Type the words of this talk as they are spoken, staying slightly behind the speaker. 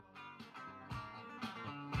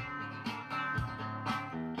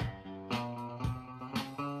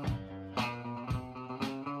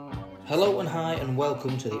Hello and hi and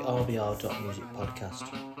welcome to the RBR.music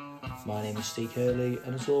podcast. My name is Steve Hurley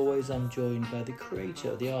and as always I'm joined by the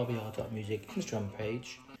creator of the RBR.music Instagram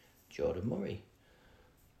page, Jordan Murray.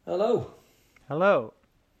 Hello. Hello.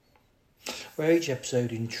 Where each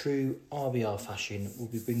episode in true RBR fashion will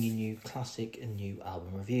be bringing you classic and new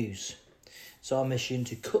album reviews. It's our mission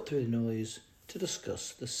to cut through the noise to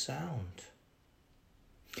discuss the sound.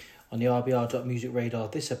 On the RBR.music radar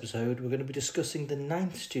this episode, we're going to be discussing the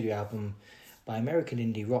 9th studio album by American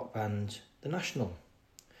indie rock band The National.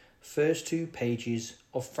 First 2 pages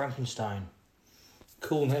of Frankenstein.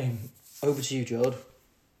 Cool name. Over to you, Jord.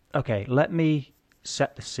 Okay, let me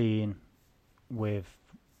set the scene with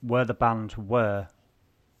where the band were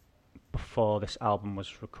before this album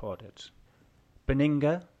was recorded.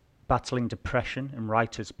 Berninger, battling depression and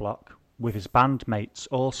writer's block, with his bandmates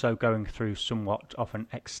also going through somewhat of an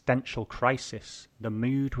existential crisis, the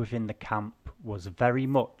mood within the camp was very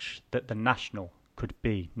much that the National could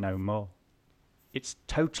be no more. It's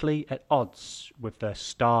totally at odds with their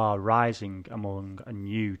star rising among a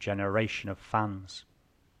new generation of fans.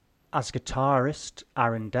 As guitarist,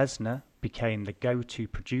 Aaron Dessner became the go-to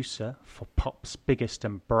producer for pop's biggest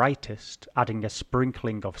and brightest, adding a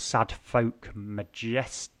sprinkling of sad folk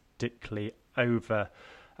majestically over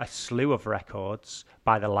a slew of records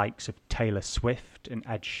by the likes of Taylor Swift and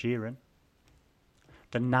Ed Sheeran.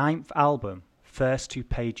 The 9th album, First 2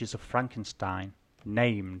 Pages of Frankenstein,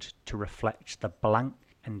 named to reflect the blank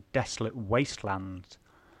and desolate wasteland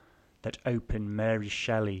that opened Mary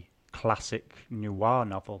Shelley's classic noir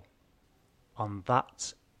novel. On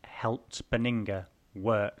that helped Berninger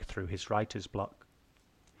work through his writer's block.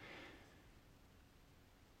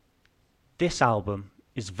 This album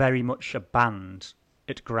is very much a band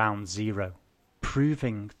at ground zero,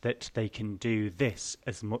 proving that they can do this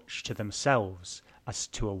as much to themselves as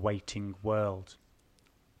to a waiting world.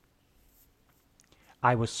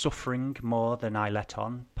 I was suffering more than I let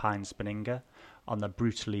on, pines Berninger. On the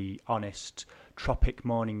brutally honest tropic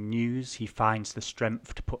morning news, he finds the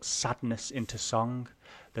strength to put sadness into song.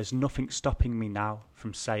 There's nothing stopping me now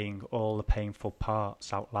from saying all the painful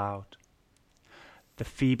parts out loud. The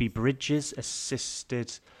Phoebe Bridges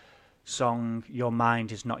assisted song Your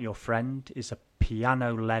Mind Is Not Your Friend is a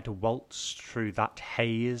piano-led waltz through that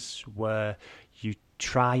haze where you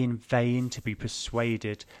try in vain to be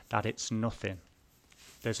persuaded that it's nothing.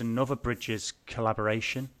 There's another Bridges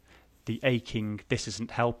collaboration, the aching This Isn't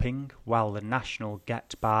Helping, while the National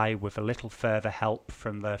get by with a little further help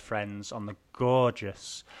from their friends on the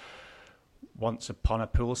gorgeous Once Upon a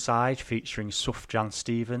Poolside featuring Sufjan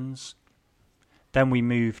Stevens. Then we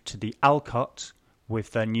move to the Alcott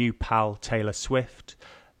with their new pal Taylor Swift,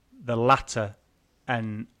 the latter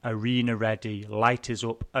an arena-ready light is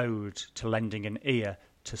up ode to lending an ear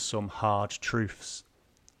to some hard truths.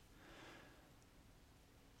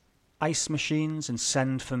 Ice Machines and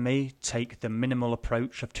Send For Me take the minimal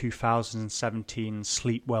approach of 2017's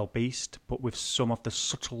Sleep Well Beast, but with some of the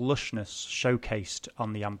subtle lushness showcased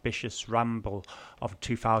on the ambitious ramble of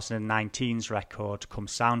 2019's record come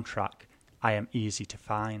soundtrack, I Am Easy to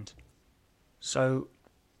Find. So,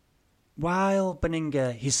 while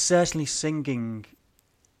Berninger, he's certainly singing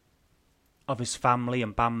of his family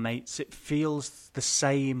and bandmates, it feels the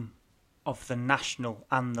same of the National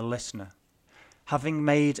and the listener. Having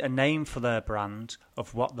made a name for their brand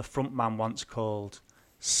of what the frontman once called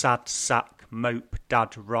sad sack, mope,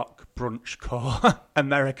 dad rock, brunch core,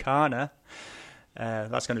 Americana.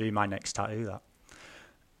 That's going to be my next tattoo,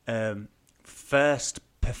 that. First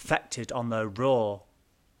perfected on their raw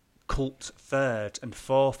cult 3rd and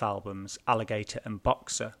 4th albums, Alligator and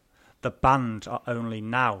Boxer, the band are only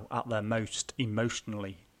now at their most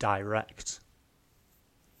emotionally direct.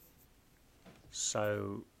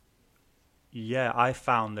 So, yeah, I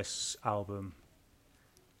found this album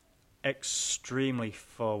extremely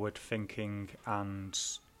forward-thinking and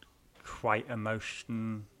quite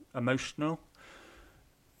emotional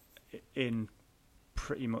in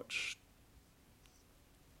pretty much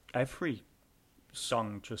every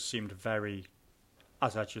song just seemed very,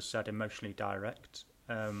 as I just said, emotionally direct.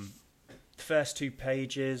 First 2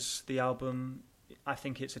 pages, the album, I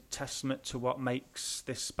think it's a testament to what makes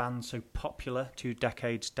this band so popular 2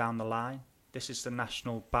 decades down the line. This is the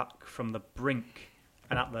National back from the brink,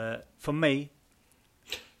 and for me,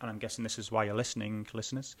 and I'm guessing this is why you're listening,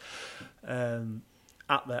 listeners,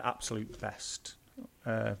 at their absolute best.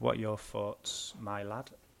 What are your thoughts, my lad?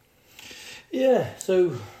 Yeah,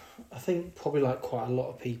 so I think probably like quite a lot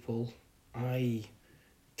of people, I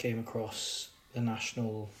came across the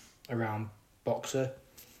National around Boxer,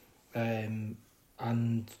 and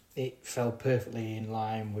it fell perfectly in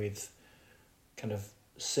line with kind of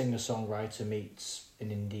singer-songwriter meets an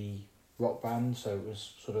indie rock band, so it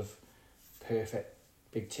was sort of perfect,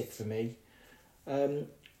 big tick for me. And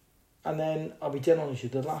then I'll be dead honest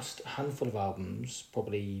with you, the last handful of albums,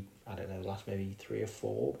 probably, I don't know, the last maybe 3 or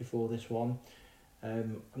 4 before this one,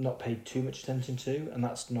 I've not paid too much attention to, and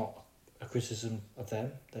that's not a criticism of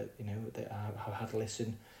them, that, you know, that I had to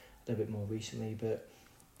listen a little bit more recently, but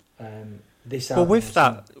this album... Well,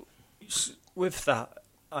 with that,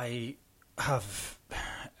 I have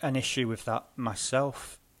an issue with that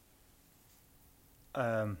myself,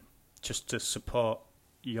 just to support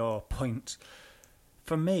your point.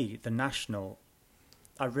 For me, The National,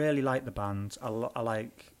 I really like the band. I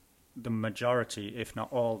like the majority, if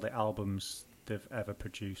not all, the albums they've ever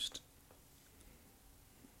produced.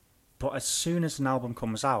 But as soon as an album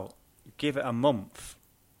comes out, give it a month,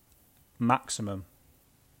 maximum,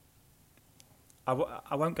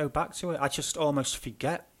 I won't go back to it. I just almost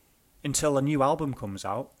forget until a new album comes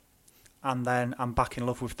out, and then I'm back in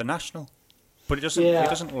love with The National. But it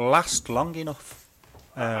doesn't last long enough.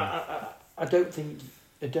 I don't think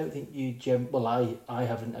you. Well, I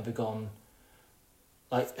haven't ever gone.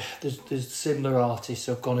 Like there's similar artists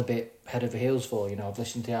I've gone a bit head over heels for. You know, I've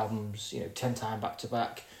listened to albums 10 times back to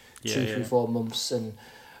back, 2, 3, 4 months, and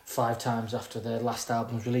 5 times after their last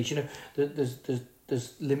album's release. You know,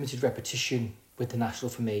 there's limited repetition with The National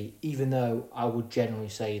for me, even though I would generally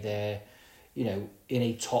say they're, in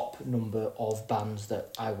a top number of bands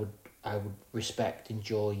that I would respect,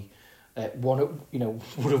 enjoy, would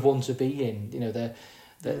have wanted to be in. You know,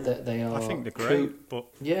 they are. I think they're cool. great, but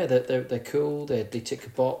yeah, they're cool. They tick a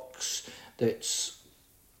box that's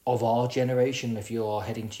of our generation. If you are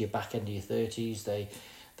heading to your back end of your 30s, they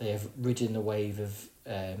have ridden the wave of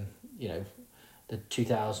the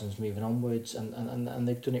 2000s moving onwards, and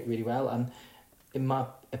they've done it really well. And in my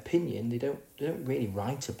opinion, they don't really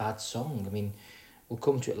write a bad song. I mean, we'll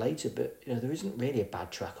come to it later, but there isn't really a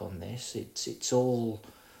bad track on this. It's all.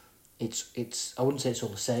 It's I wouldn't say it's all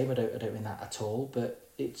the same. I don't mean that at all. But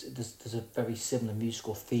there's a very similar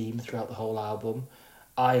musical theme throughout the whole album.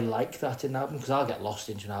 I like that in an album because I'll get lost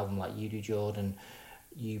into an album like you do, Jordan.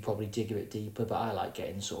 You probably dig a bit deeper, but I like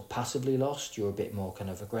getting sort of passively lost. You're a bit more kind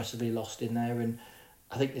of aggressively lost in there, and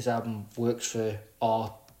I think this album works for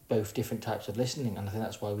our both different types of listening, and I think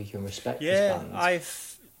that's why we can respect this band. I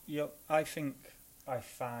think I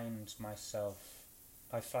find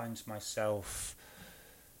myself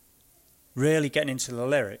really getting into the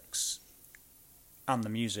lyrics and the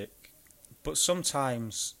music, but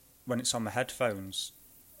sometimes when it's on my headphones,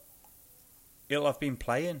 it'll have been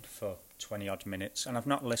playing for 20 odd minutes and I've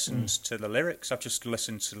not listened to the lyrics. I've just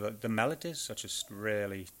listened to the melodies. I just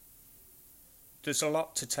really, there's a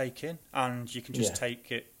lot to take in, and you can just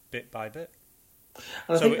take it bit by bit.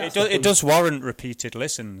 So it does warrant repeated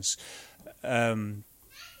listens,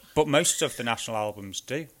 but most of the National albums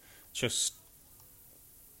do.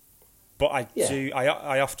 But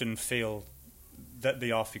I often feel that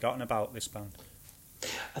they are forgotten about, this band.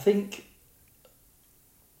 I think,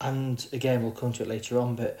 and again we'll come to it later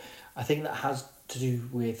on, but I think that has to do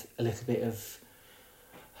with a little bit of,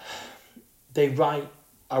 they write,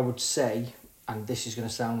 I would say, and this is going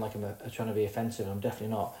to sound like I'm trying to be offensive, and I'm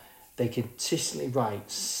definitely not, they consistently write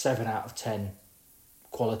 7 out of 10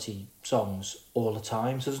 quality songs all the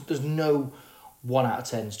time. So there's no 1 out of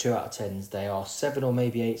 10s, 2 out of 10s. They are 7 or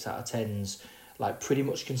maybe 8 out of 10s, like pretty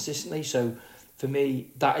much consistently. So for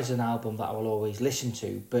me, that is an album that I will always listen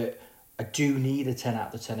to, but I do need a 10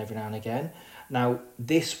 out of 10 every now and again. Now,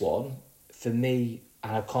 this one, for me,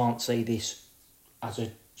 and I can't say this as a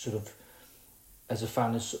sort of, as a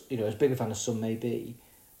fan, as big a fan as some may be,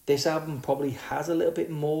 this album probably has a little bit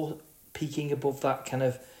more peaking above that kind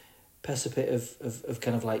of precipice of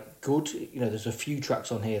kind of like good. There's a few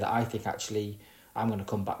tracks on here that I think actually I'm going to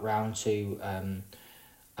come back round to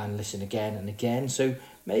and listen again and again. So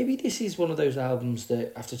maybe this is one of those albums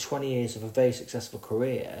that after 20 years of a very successful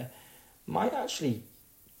career might actually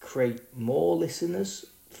create more listeners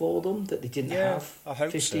for them that they didn't have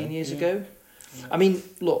 15 years ago. Yeah. I mean,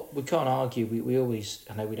 look, we can't argue. We always,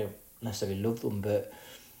 I know we don't necessarily love them, but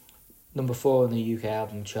number 4 in the UK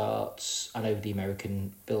album charts. I know the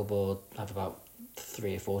American Billboard have about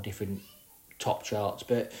 3 or 4 different top charts,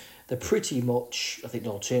 but they're pretty much, I think, the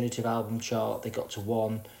alternative album chart, they got to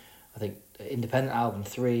 1. I think independent album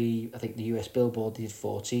 3. I think the US Billboard did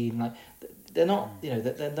 14. Like, they're not,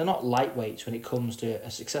 they're not lightweights when it comes to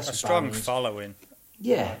a successful strong band. Following.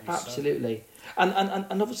 Yeah, absolutely.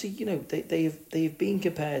 And obviously, they've been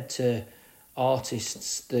compared to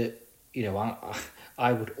artists that,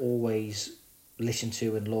 I would always listen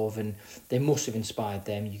to and love, and they must have inspired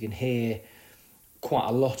them. You can hear quite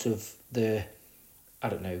a lot of the I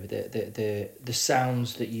don't know, the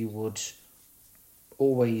sounds that you would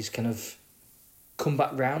always kind of come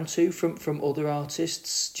back round to from other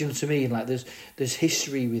artists. Do you know what I mean? Like there's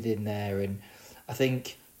history within there, and I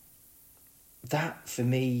think that for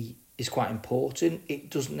me is quite important. It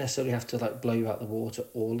doesn't necessarily have to like blow you out the water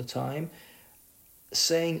all the time.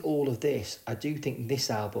 Saying all of this, I do think this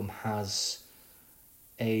album has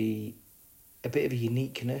a bit of a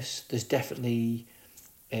uniqueness. There's definitely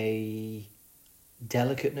a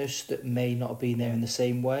delicateness that may not have been there in the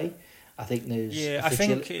same way. I think there's... Yeah, I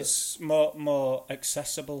think it's more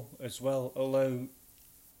accessible as well, although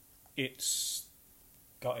it's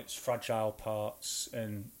got its fragile parts,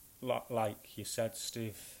 and like you said,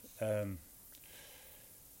 Steve,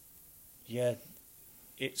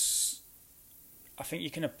 it's... I think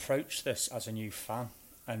you can approach this as a new fan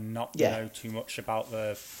and not know too much about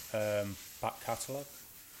the back catalogue.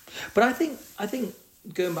 But I think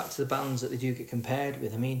going back to the bands that they do get compared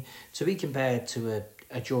with, I mean, to be compared to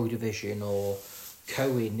a Joy Division or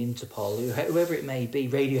Cohen, Interpol, whoever it may be,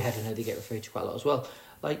 Radiohead, I know they get referred to quite a lot as well.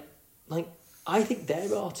 Like I think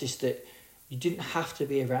they're artists that you didn't have to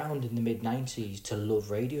be around in the mid-90s to love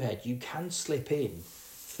Radiohead. You can slip in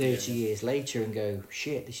 30 years later and go,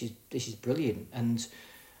 shit, this is brilliant. And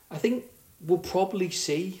I think we'll probably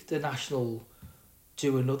see the National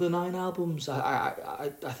do another 9 albums.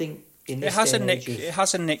 I think in this it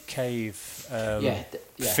has a Nick Cave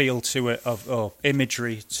feel to it, or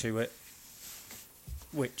imagery to it,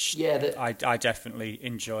 which I definitely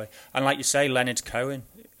enjoy. And like you say, Leonard Cohen,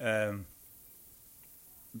 so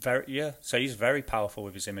he's very powerful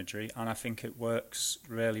with his imagery, and I think it works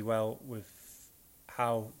really well with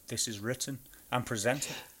how this is written and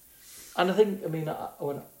presented. And I think, I mean,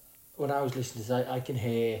 when I was listening to this, I can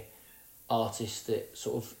hear artists that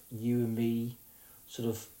sort of you and me sort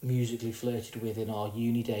of musically flirted with in our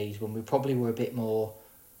uni days, when we probably were a bit more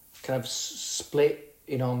kind of split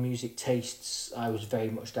in our music tastes. I was very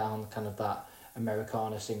much down kind of that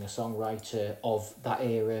Americana singer-songwriter of that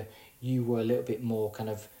era. You were a little bit more kind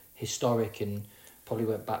of historic and probably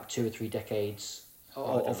went back 2 or 3 decades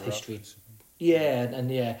of history. Yeah, and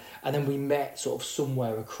then we met sort of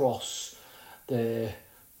somewhere across that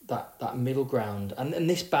middle ground, and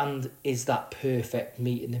this band is that perfect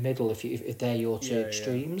meet in the middle if they're your two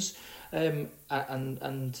extremes. And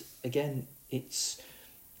again,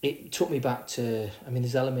 it took me back to, I mean,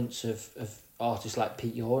 there's elements of artists like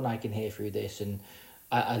Pete Yorn I can hear through this, and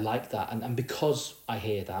I like that, and because I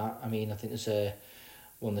hear that, I mean, I think there's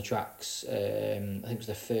one of the tracks, I think it was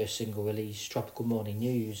their first single release, Tropical Morning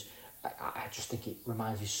News. I just think it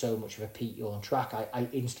reminds me so much of a Pete Yorn track. I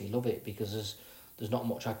instantly love it because there's not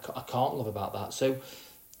much I can't love about that. So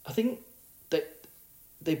I think that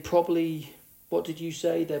they probably, what did you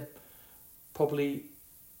say? They're probably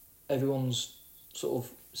everyone's sort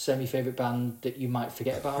of semi-favourite band that you might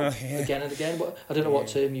forget about again and again. But I don't know what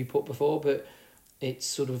term you put before, but it's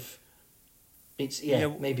sort of,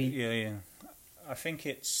 maybe... Yeah. I think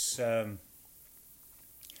it's...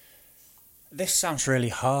 This sounds really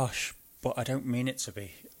harsh, but I don't mean it to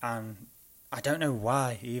be. And I don't know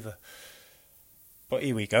why either. But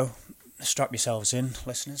here we go. Strap yourselves in,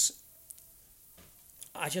 listeners.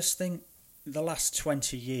 I just think the last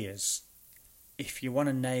 20 years, if you want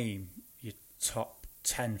to name your top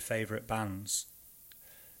 10 favourite bands,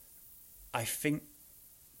 I think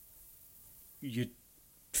you'd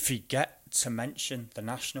forget to mention the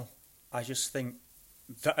National. I just think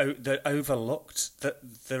they're overlooked, that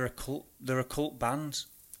they're a cult band,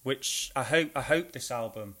 which I hope this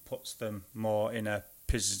album puts them more in a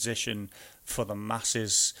position for the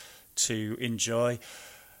masses to enjoy.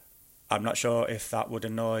 I'm not sure if that would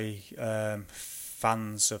annoy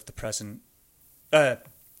fans of the present,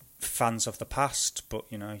 fans of the past, but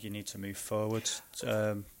you know, you need to move forward if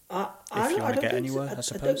you want to get anywhere, I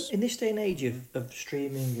suppose. In this day and age of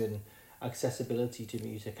streaming and accessibility to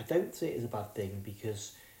music, I don't see it as a bad thing,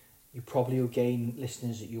 because you probably will gain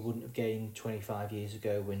listeners that you wouldn't have gained 25 years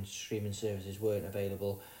ago when streaming services weren't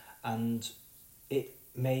available, and it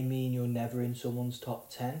may mean you're never in someone's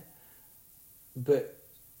top 10, but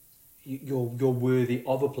you're worthy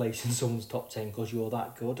of a place in someone's top 10 because you're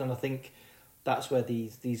that good. And I think that's where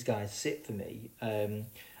these guys sit for me.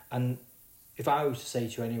 And if I was to say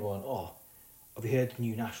to anyone, oh, have you heard the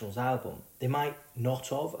new Nationals album? They might not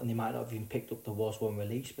have, and they might not have even picked up there was one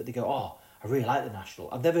release, but they go, oh, I really like the National.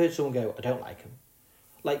 I've never heard someone go, I don't like them.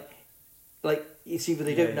 Like it's either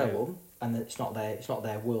they don't know them, and it's not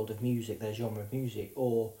their world of music, their genre of music,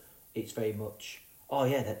 or it's very much, oh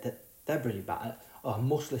yeah, they're brilliant. But I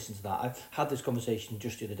must listen to that. I've had this conversation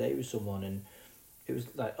just the other day with someone, and it was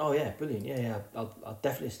like, oh yeah, brilliant, yeah, I'll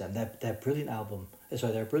definitely listen to them. They're a brilliant album.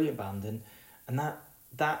 So they're a brilliant band, and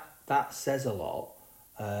that says a lot.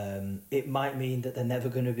 It might mean that they're never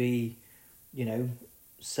going to be,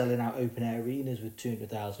 selling out open air arenas with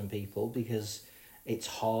 200,000 people, because it's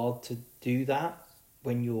hard to do that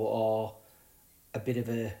when you are a bit of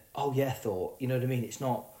a thought. You know what I mean? It's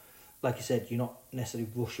not, like you said, you're not necessarily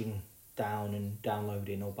rushing down and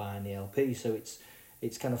downloading or buying the LP. So it's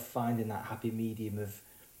kind of finding that happy medium of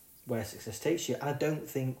where success takes you. And I don't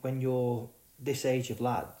think when you're this age of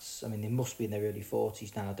lads, I mean, they must be in their early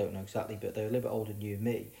 40s now, I don't know exactly, but they're a little bit older than you and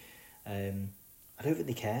me. I don't think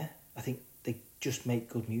they care. I think they just make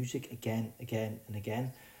good music again and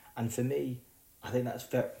again. And for me, I think that's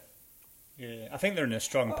fair. Yeah, I think they're in a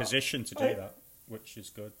strong position to do that, which is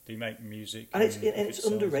good. They make music, and it's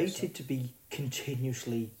underrated to be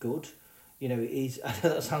continuously good. It is. I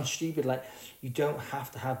know that sounds stupid. Like, you don't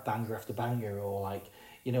have to have banger after banger, or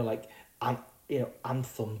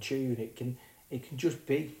anthem tune. It can just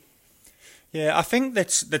be. Yeah, I think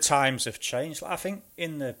that the times have changed. I think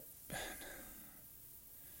I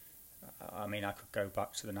could go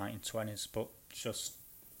back to the 1920s, but just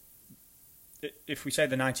if we say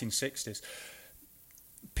the 1960s,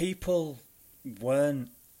 people weren't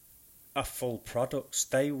a full products.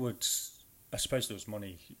 They would, I suppose there was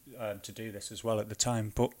money to do this as well at the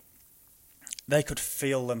time, but they could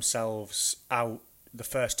feel themselves out the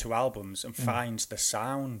first two albums and find the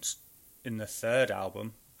sound in the third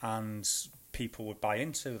album, and people would buy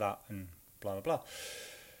into that and blah blah blah.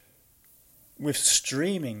 With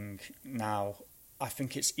streaming now, I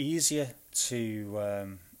think it's easier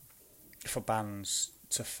to for bands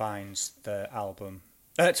to find their album,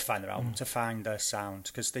 to find their sound,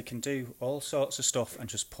 because they can do all sorts of stuff and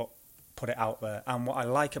just put it out there. And what I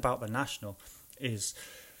like about the National is,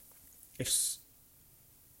 if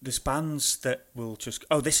there's bands that will just,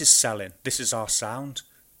 this is selling, this is our sound.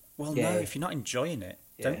 Well, no, if you're not enjoying it,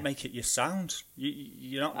 don't make it your sound.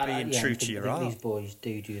 You're not being true to your art. These boys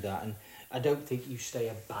do that, and I don't think you stay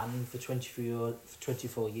a band for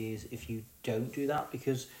 24 years if you don't do that,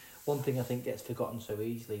 because one thing I think gets forgotten so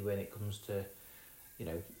easily when it comes to,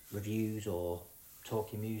 reviews or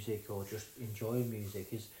talking music or just enjoying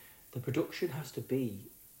music is the production has to be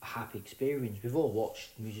a happy experience. We've all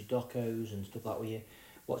watched music docos and stuff like that where you're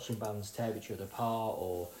watching bands tear each other apart,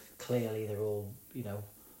 or clearly they're all,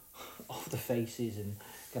 off the faces, and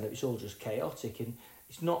kind of it's all just chaotic, and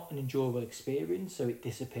it's not an enjoyable experience, so it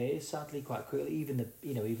disappears sadly quite quickly. Even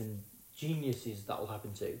even geniuses that will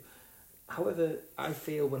happen to. However, I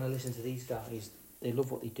feel when I listen to these guys, they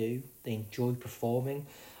love what they do. They enjoy performing.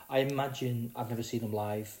 I imagine, I've never seen them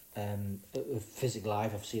live, physically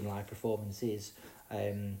live. I've seen live performances,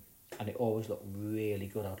 and it always looked really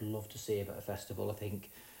good. I'd love to see them at a festival. I think,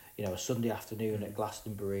 a Sunday afternoon at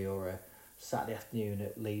Glastonbury or a Saturday afternoon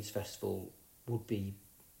at Leeds Festival would be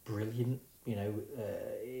brilliant.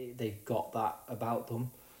 They've got that about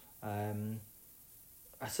them.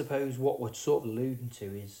 I suppose what we're sort of alluding to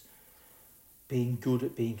is being good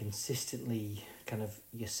at being consistently kind of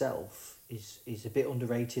yourself is a bit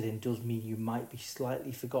underrated, and does mean you might be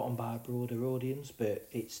slightly forgotten by a broader audience, but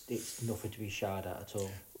it's nothing to be shied at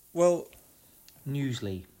all. Well,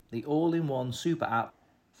 Newsly, the all-in-one super app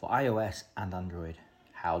for iOS and Android.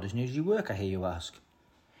 How does Newsly work, I hear you ask?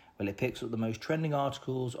 Well, it picks up the most trending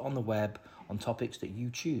articles on the web on topics that you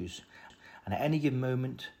choose, and at any given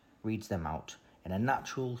moment reads them out in a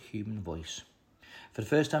natural human voice. For the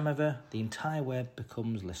first time ever, the entire web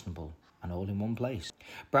becomes listenable and all in one place.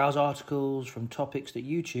 Browse articles from topics that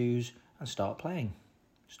you choose and start playing.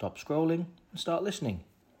 Stop scrolling and start listening.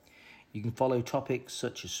 You can follow topics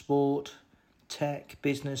such as sport, tech,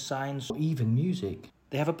 business, science, or even music.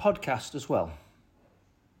 They have a podcast as well.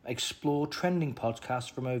 Explore trending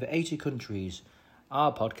podcasts from over 80 countries.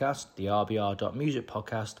 Our podcast, the RBR.Music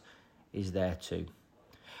podcast, is there too.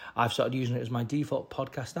 I've started using it as my default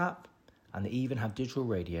podcast app, and they even have digital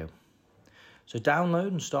radio. So download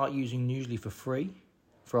and start using Newsly for free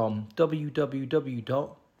from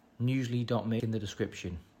www.newsly.me in the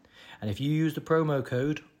description. And if you use the promo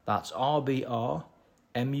code, that's RBRMUS,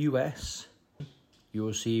 you'll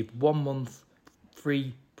receive 1 month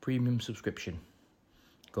free premium subscription.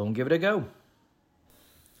 Go and give it a go.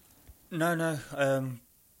 No.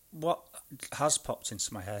 What has popped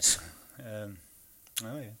into my head,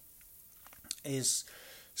 is,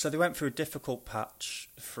 so they went through a difficult patch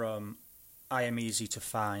from I Am Easy to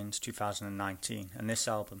Find 2019, and this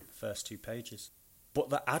album, first 2 pages. But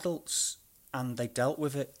they're adults, and they dealt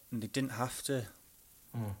with it, and they didn't have to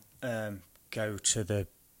go to the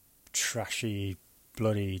trashy,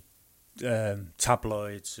 bloody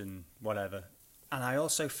tabloids and whatever. And I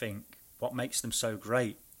also think what makes them so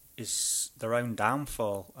great is their own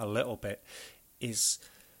downfall a little bit. Is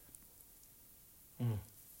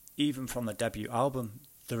even from the debut album,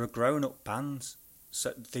 they're a grown-up band,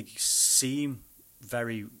 so they seem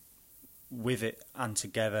very with it and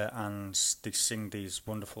together, and they sing these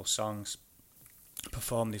wonderful songs,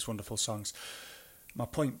 perform these wonderful songs. My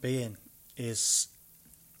point being is,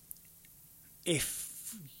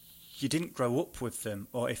 if you didn't grow up with them,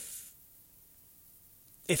 or if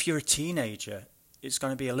you're a teenager, it's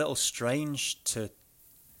going to be a little strange to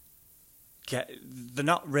get. They're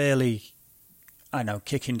not really, I know,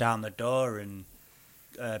 kicking down the door and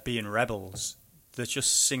being rebels. They're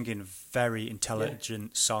just singing very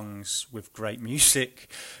intelligent songs with great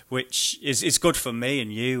music, which is good for me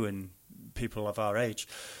and you and people of our age.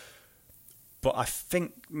 But I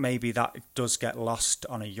think maybe that does get lost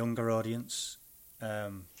on a younger audience.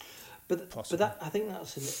 But that, I think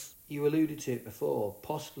that's you alluded to it before,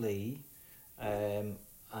 possibly, and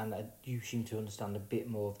you seem to understand a bit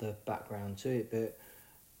more of the background to it. But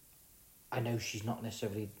I know she's not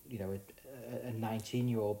necessarily, a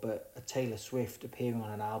 19-year-old, but a Taylor Swift appearing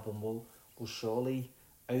on an album will surely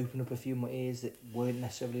open up a few more ears that weren't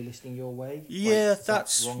necessarily listening your way. Yeah,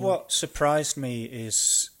 that's what surprised me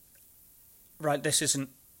is, right, this isn't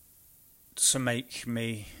to make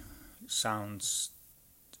me sound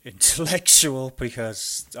intellectual,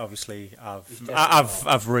 because obviously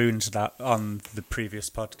I've ruined that on the previous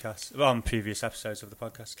podcast, on previous episodes of the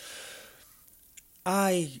podcast.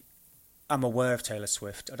 I'm aware of Taylor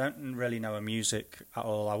Swift. I don't really know her music at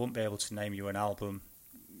all. I wouldn't be able to name you an album.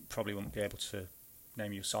 Probably wouldn't be able to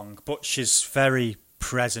name you a song. But she's very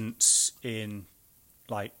present in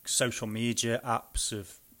like social media apps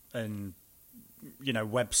and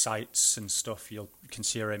websites and stuff. You can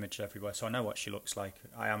see her image everywhere. So I know what she looks like.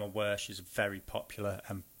 I am aware she's very popular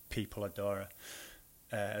and people adore her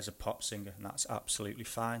as a pop singer, and that's absolutely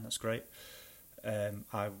fine. That's great. I'm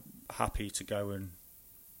happy to go and,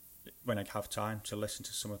 when I have time, to listen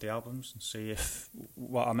to some of the albums and see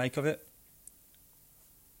what I make of it.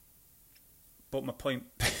 But my point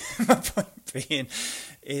being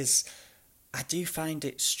is, I do find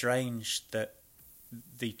it strange that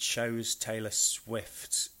they chose Taylor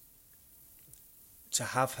Swift to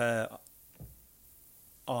have her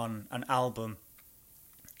on an album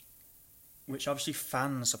which obviously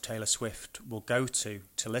fans of Taylor Swift will go to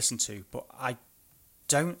listen to, but I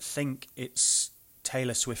don't think it's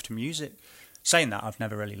Taylor Swift music. Saying that, I've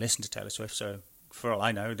never really listened to Taylor Swift, so for all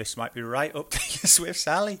I know, this might be right up Taylor Swift's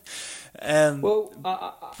alley. I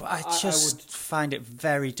would find it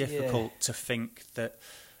very difficult to think that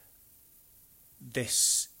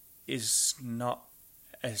this is not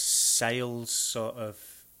a sales sort of,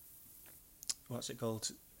 what's it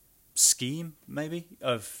called, scheme, maybe,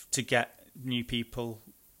 to get new people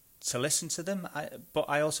to listen to them. But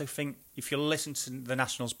I also think if you listen to the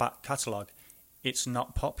National's back catalogue, it's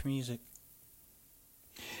not pop music.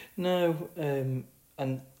 No,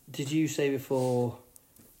 and did you say before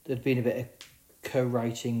there'd been a bit of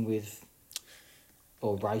co-writing with,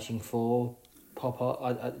 or writing for pop art?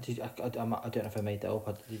 I don't know if I made that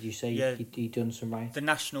up. Did you say he'd done some writing? The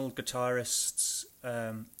National guitarist,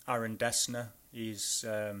 Aaron Dessner, he's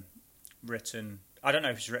written, I don't know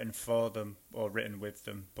if he's written for them or written with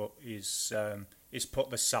them, but he's put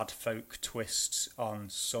the sad folk twist on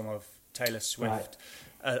some of Taylor Swift,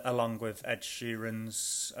 along with Ed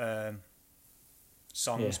Sheeran's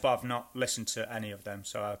songs, but I've not listened to any of them,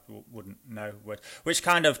 so I wouldn't know. Which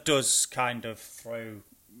does throw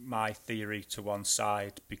my theory to one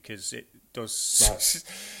side, because it does.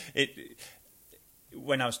 It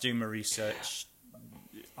when I was doing my research,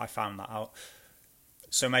 I found that out.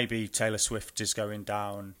 So maybe Taylor Swift is going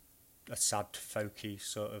down a sad folky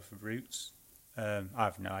sort of route. I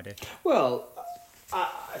have no idea. Well,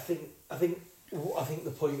 I think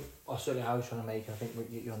the point, or certainly I was trying to make, I think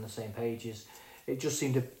you're on the same page, is it just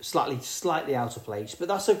seemed slightly out of place, but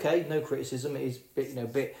that's okay. No criticism. It is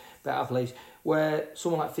bit out of place. Where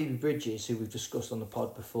someone like Phoebe Bridgers, who we've discussed on the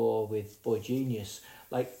pod before with Boy Genius,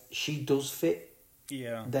 like, she does fit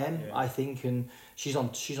them, I think, and she's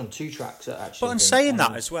on 2 tracks actually. But in saying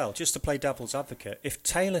that as well, just to play devil's advocate, if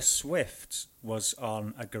Taylor Swift was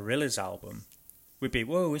on a Gorillaz album, we'd be,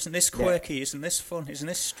 whoa, isn't this quirky? Isn't this fun? Isn't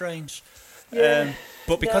this strange? Yeah.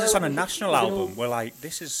 But because it's on a National album, we're like,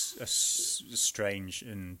 this is strange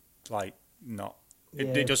and like not.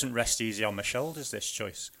 It doesn't rest easy on my shoulders, this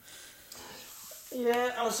choice.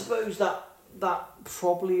 Yeah, I suppose that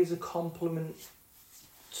probably is a compliment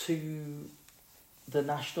to the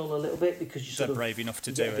National a little bit, because they're brave enough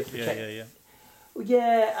to do it. Yeah.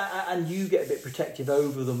 Yeah, and you get a bit protective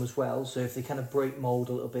over them as well. So if they kind of break mould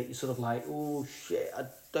a little bit, you're sort of like, oh shit,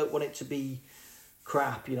 don't want it to be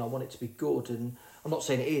crap. I want it to be good, and I'm not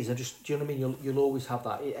saying it is. Do you know what I mean? You'll always have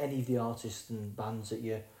that. Any of the artists and bands that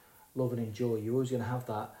you love and enjoy, you're always going to have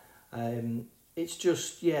that. It's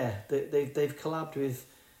just they've collabed with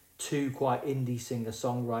two quite indie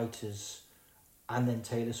singer-songwriters, and then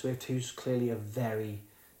Taylor Swift, who's clearly a very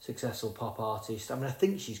successful pop artist. I mean, I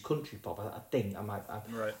think she's country pop. I think I'm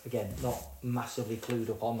right. Again, not massively clued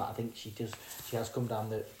up on that. I think she has come down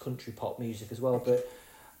the country pop music as well. But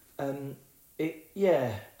and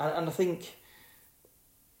I think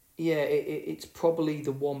it's probably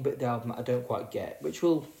the one bit of the album that I don't quite get, which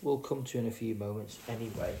we'll come to in a few moments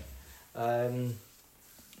anyway.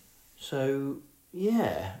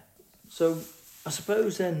 So I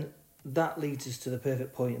suppose then that leads us to the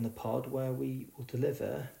perfect point in the pod where we will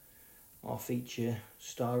deliver our feature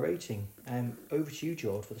star rating. Over to you,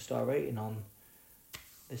 George, for the star rating on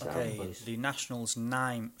this album, please. The Nationals'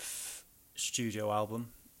 9th studio album,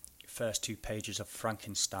 first 2 pages of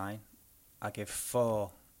Frankenstein, I give 4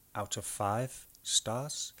 out of 5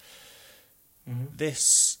 stars. Mm-hmm.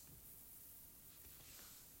 This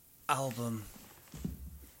album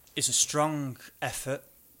is a strong effort,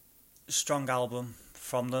 strong album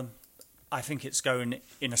from them. I think it's going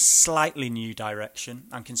in a slightly new direction,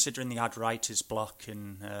 and considering they had writer's block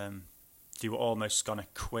and they were almost going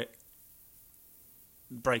to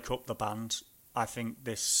break up the band, I think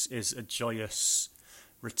this is a joyous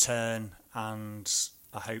return, and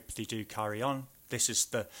I hope they do carry on. This is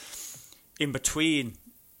the in between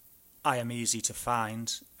I Am Easy to Find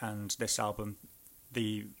and this album.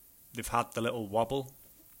 They've had the little wobble.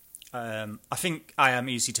 I think I Am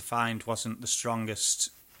Easy to Find wasn't the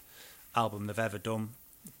strongest album they've ever done,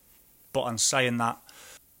 but on saying that,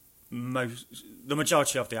 the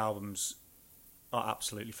majority of the albums are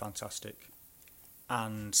absolutely fantastic,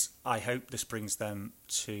 and I hope this brings them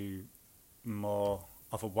to more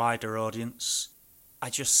of a wider audience. I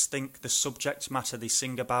just think the subject matter they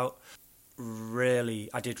sing about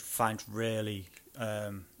I did find really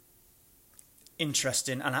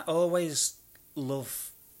interesting, and I always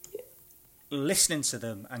love listening to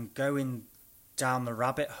them and going down the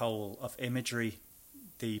rabbit hole of imagery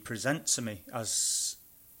they present to me as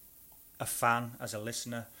a fan, as a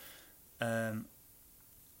listener, and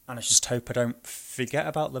I just hope I don't forget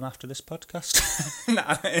about them after this podcast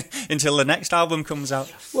until the next album comes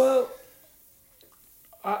out. Well,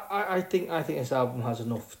 I think this album has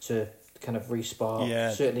enough to kind of respark.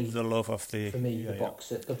 Yeah, certainly the love of the for me the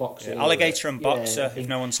Boxer. Yeah. Alligator and Boxer. If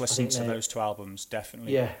no one's listened to those 2 albums,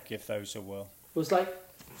 definitely give those a whirl. It was like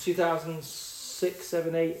 2006,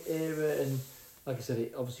 7, 8 era, and like I said,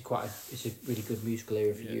 it obviously it's a really good musical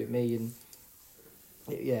era for you and me, and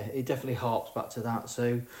it definitely harps back to that.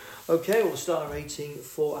 So, okay, well, star rating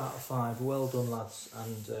 4 out of 5. Well done, lads,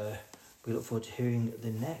 and we look forward to hearing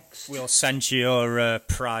the next. We'll send you your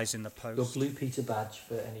prize in the post. Your Blue Peter badge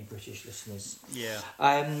for any British listeners. Yeah.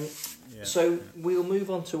 So we'll move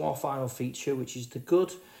on to our final feature, which is the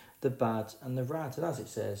good, the bad, and the rad. And as it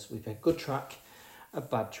says, we pick a good track, a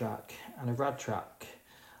bad track, and a rad track.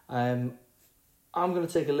 I'm going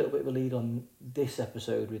to take a little bit of a lead on this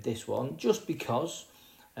episode with this one, just because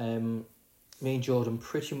me and Jordan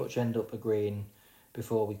pretty much end up agreeing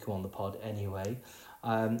before we come on the pod anyway.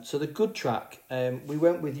 So the good track, we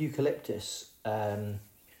went with Eucalyptus. I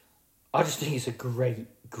just think it's a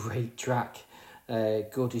great track.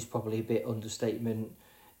 Good is probably a bit understatement.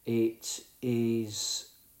 It is,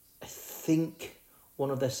 I think, one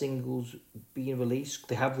of their singles being released.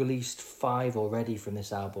 They have released 5 already from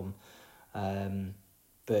this album.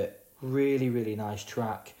 But really, really nice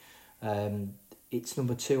track. It's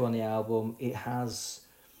number 2 on the album. It has,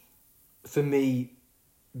 for me,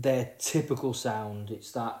 their typical sound.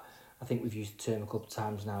 It's that, I think we've used the term a couple of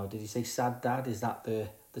times now. Did he say sad dad? Is that the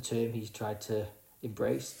term he's tried to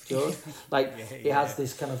embrace, George? Like, it has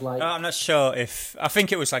this kind of like... I'm not sure if... I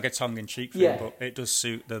think it was like a tongue-in-cheek thing, but it does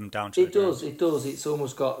suit them down to it does. It's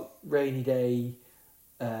almost got rainy day...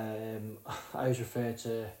 I always refer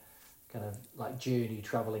to kind of like journey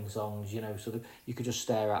travelling songs, sort of you could just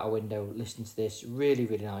stare out a window, listen to this. Really,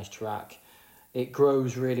 really nice track. It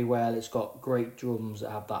grows really well. It's got great drums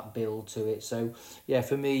that have that build to it. So, yeah,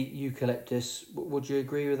 for me, Eucalyptus. Would you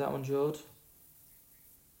agree with that one, George?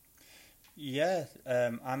 Yeah,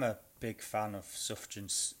 I'm a big fan of Sufjan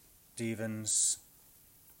Stevens'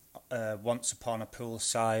 Once Upon a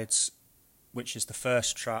Poolside, which is the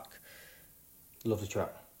first track. Lovely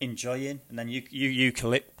track. Enjoying. And then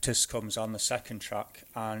Eucalyptus comes on the second track,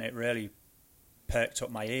 and it really perked up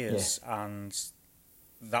my ears. Yeah. And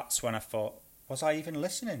that's when I thought, was I even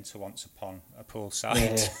listening to Once Upon a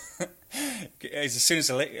Poolside? Yeah. As soon as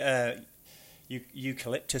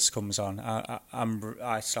eucalyptus comes on,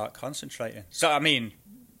 I start concentrating. So I mean,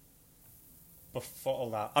 before all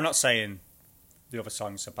that, I'm not saying the other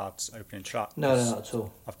song's a bad opening track. No, not at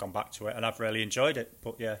all. I've gone back to it and I've really enjoyed it.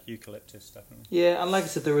 But yeah, eucalyptus definitely. Yeah, and like I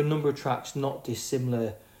said, there are a number of tracks not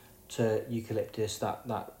dissimilar to eucalyptus. That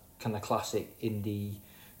kind of classic indie,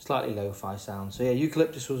 slightly lo-fi sound. So yeah,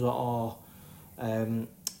 eucalyptus was our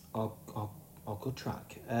good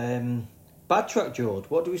track. Bad track, George.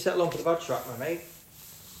 What do we settle on for the bad track, my mate?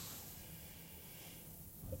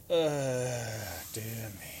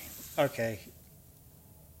 Dear me. Okay.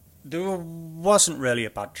 There wasn't really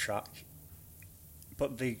a bad track,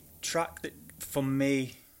 but the track that, for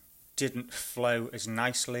me, didn't flow as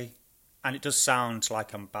nicely, and it does sound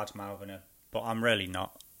like I'm bad-mouthing her, but I'm really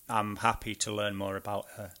not. I'm happy to learn more about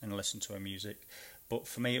her and listen to her music, but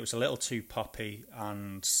for me it was a little too poppy,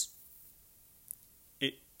 and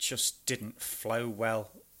it just didn't flow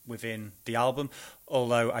well within the album,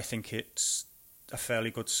 although I think it's a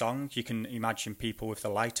fairly good song. You can imagine people with the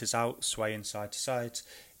lighters out, swaying side to side.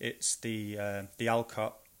 It's the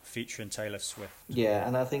Alcott featuring Taylor Swift. Yeah,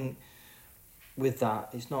 and I think with that,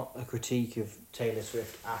 it's not a critique of Taylor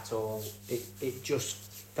Swift at all. It just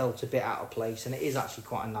felt a bit out of place, and it is actually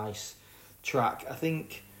quite a nice track. I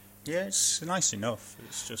think. Yeah, it's nice enough.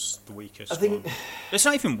 It's just the weakest. I think one. It's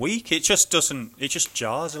not even weak. It just doesn't. It just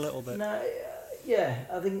jars a little bit. No, yeah.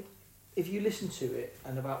 I think if you listen to it,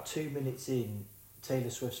 and about 2 minutes in, Taylor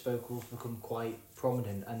Swift's vocals become quite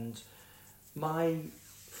prominent, and my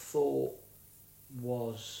thought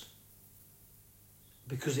was,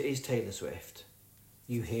 because it is Taylor Swift,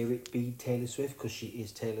 you hear it be Taylor Swift because she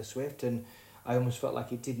is Taylor Swift, and I almost felt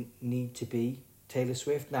like it didn't need to be Taylor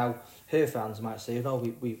Swift. Now, her fans might say, no,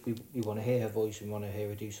 we want to hear her voice, we want to hear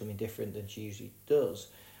her do something different than she usually does,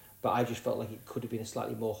 but I just felt like it could have been a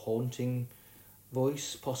slightly more haunting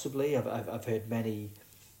voice, possibly. I've heard many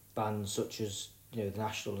bands such as, you know, The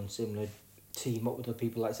National and similar team up with other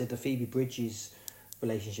people. Like I said, the Phoebe Bridgers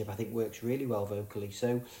relationship I think works really well vocally,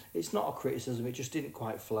 so it's not a criticism, it just didn't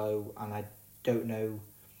quite flow, and I don't know,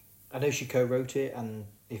 I know she co-wrote it, and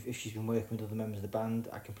if she's been working with other members of the band,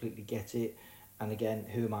 I completely get it, and again,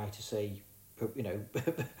 who am I to say, you know,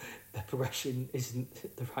 the progression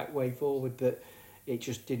isn't the right way forward, but it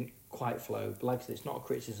just didn't quite flow. But like I said, it's not a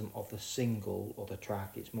criticism of the single or the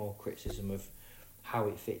track, it's more criticism of how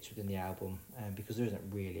it fits within the album, because there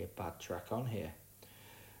isn't really a bad track on here.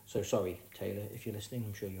 So sorry, Taylor, if you're listening,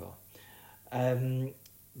 I'm sure you are.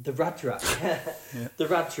 The Rad track. Yeah. The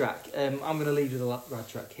Rad track. I'm going to lead with the Rad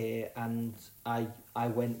track here, and I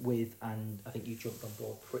went with, and I think you jumped on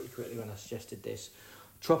board pretty quickly when I suggested this,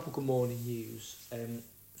 Tropical Morning News.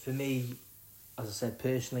 For me, as I said,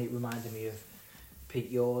 personally, it reminded me of Pete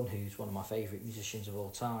Yorn, who's one of my favourite musicians of all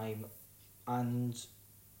time, and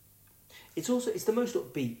it's the most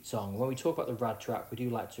upbeat song. When we talk about the Rad track, we do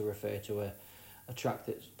like to refer to a track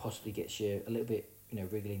that possibly gets you a little bit, you know,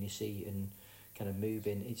 wriggling in your seat and kind of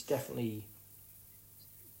moving. It's definitely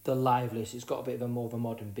the liveliest. It's got a bit of a more of a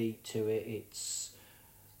modern beat to it. It's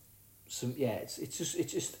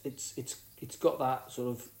got that sort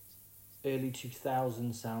of early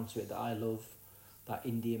 2000s sound to it that I love, that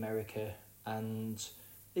indie America, and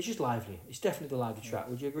it's just lively. It's definitely the lively track.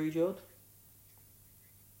 Would you agree, George?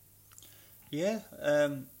 Yeah,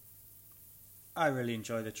 I really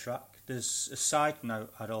enjoy the track. There's a side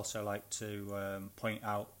note I'd also like to point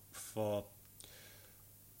out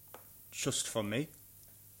just for me,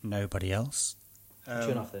 nobody else.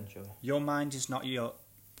 Turn off then, shall we? Your mind is not your...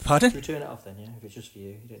 Pardon? Should we turn it off then, yeah? If it's just for you,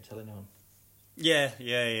 you don't tell anyone. Yeah,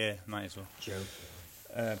 might as well. Joke.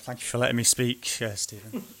 Thank you for letting me speak,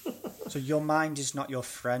 Stephen. So Your Mind Is Not Your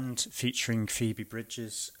Friend, featuring Phoebe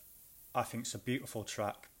Bridgers, I think it's a beautiful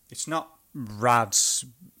track. It's not rad.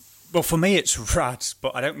 Well, for me it's rad,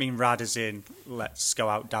 but I don't mean rad as in let's go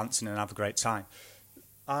out dancing and have a great time.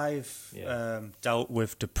 I've dealt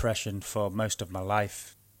with depression for most of my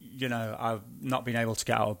life. You know, I've not been able to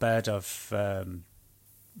get out of bed. I've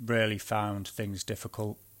really found things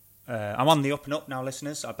difficult. I'm on the up and up now,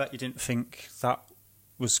 listeners. I bet you didn't think that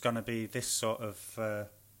was going to be this sort of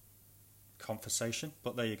conversation,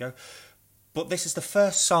 but there you go. But this is the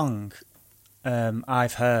first song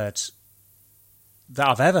I've heard, that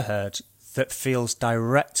I've ever heard, that feels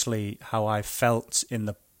directly how I felt in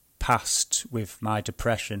the past with my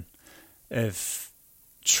depression, of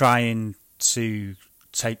trying to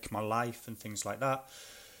take my life and things like that.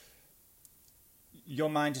 Your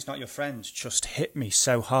Mind Is Not Your Friend just hit me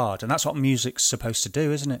so hard, and that's what music's supposed to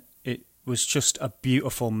do, isn't it? It was just a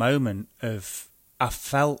beautiful moment of, I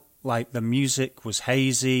felt like the music was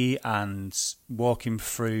hazy and walking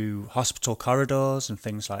through hospital corridors and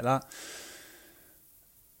things like that.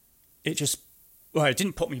 it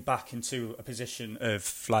didn't put me back into a position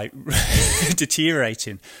of like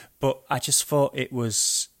deteriorating, but I just thought it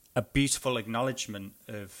was a beautiful acknowledgement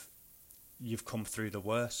of you've come through the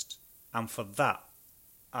worst. And for that,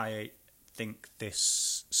 I think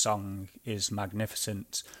this song is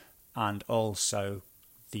magnificent. And also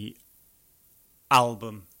the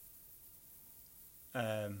album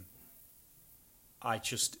I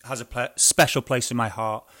just has a special place in my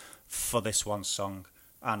heart for this one song.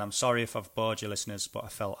 And I'm sorry if I've bored you listeners, but I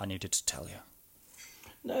felt I needed to tell you.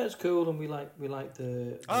 No, it's cool, and we like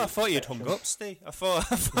the I thought you'd hung up, Steve. I thought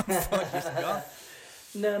you'd gone.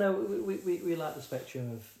 No, we like the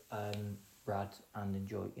spectrum of Brad, and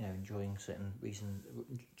enjoying certain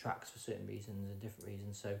tracks for certain reasons and different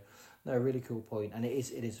reasons. So, no, really cool point, and it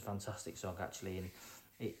is a fantastic song actually, and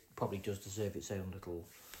it probably does deserve its own little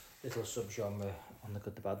subgenre on the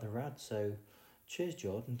good, the bad, the rad. So, cheers,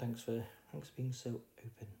 Jordan. Thanks for being so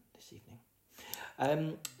open this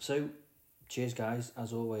evening. So, cheers, guys,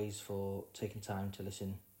 as always, for taking time to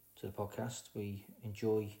listen to the podcast. We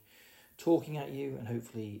enjoy talking at you, and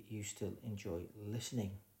hopefully you still enjoy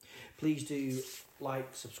listening. Please do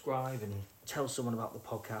like, subscribe, and tell someone about the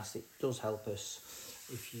podcast. It does help us.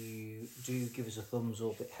 If you do give us a thumbs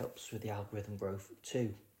up, it helps with the algorithm growth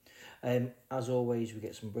too. As always, we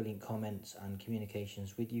get some brilliant comments and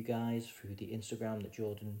communications with you guys through the Instagram that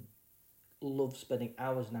Jordan loves spending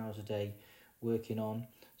hours and hours a day working on.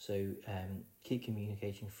 So keep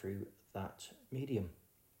communicating through that medium.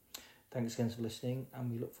 Thanks again for listening,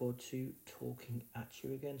 and we look forward to talking at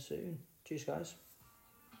you again soon. Cheers, guys.